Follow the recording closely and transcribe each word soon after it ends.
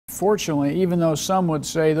unfortunately, even though some would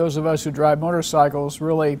say those of us who drive motorcycles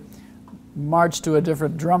really march to a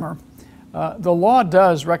different drummer, the law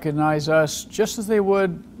does recognize us just as they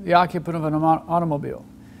would the occupant of an automobile.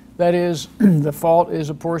 That is, the fault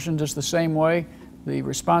is apportioned just the same way. The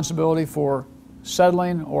responsibility for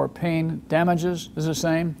settling or paying damages is the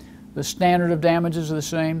same. The standard of damages are the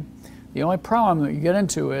same. The only problem that you get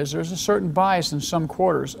into is there's a certain bias in some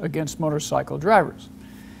quarters against motorcycle drivers.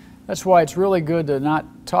 That's why it's really good to not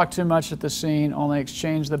talk too much at the scene, only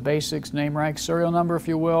exchange the basics, name, rank, serial number, if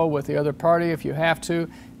you will, with the other party if you have to.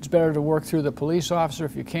 It's better to work through the police officer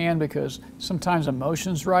if you can, because sometimes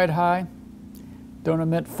emotions ride high. Don't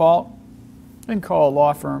admit fault, then call a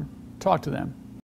law firm, talk to them.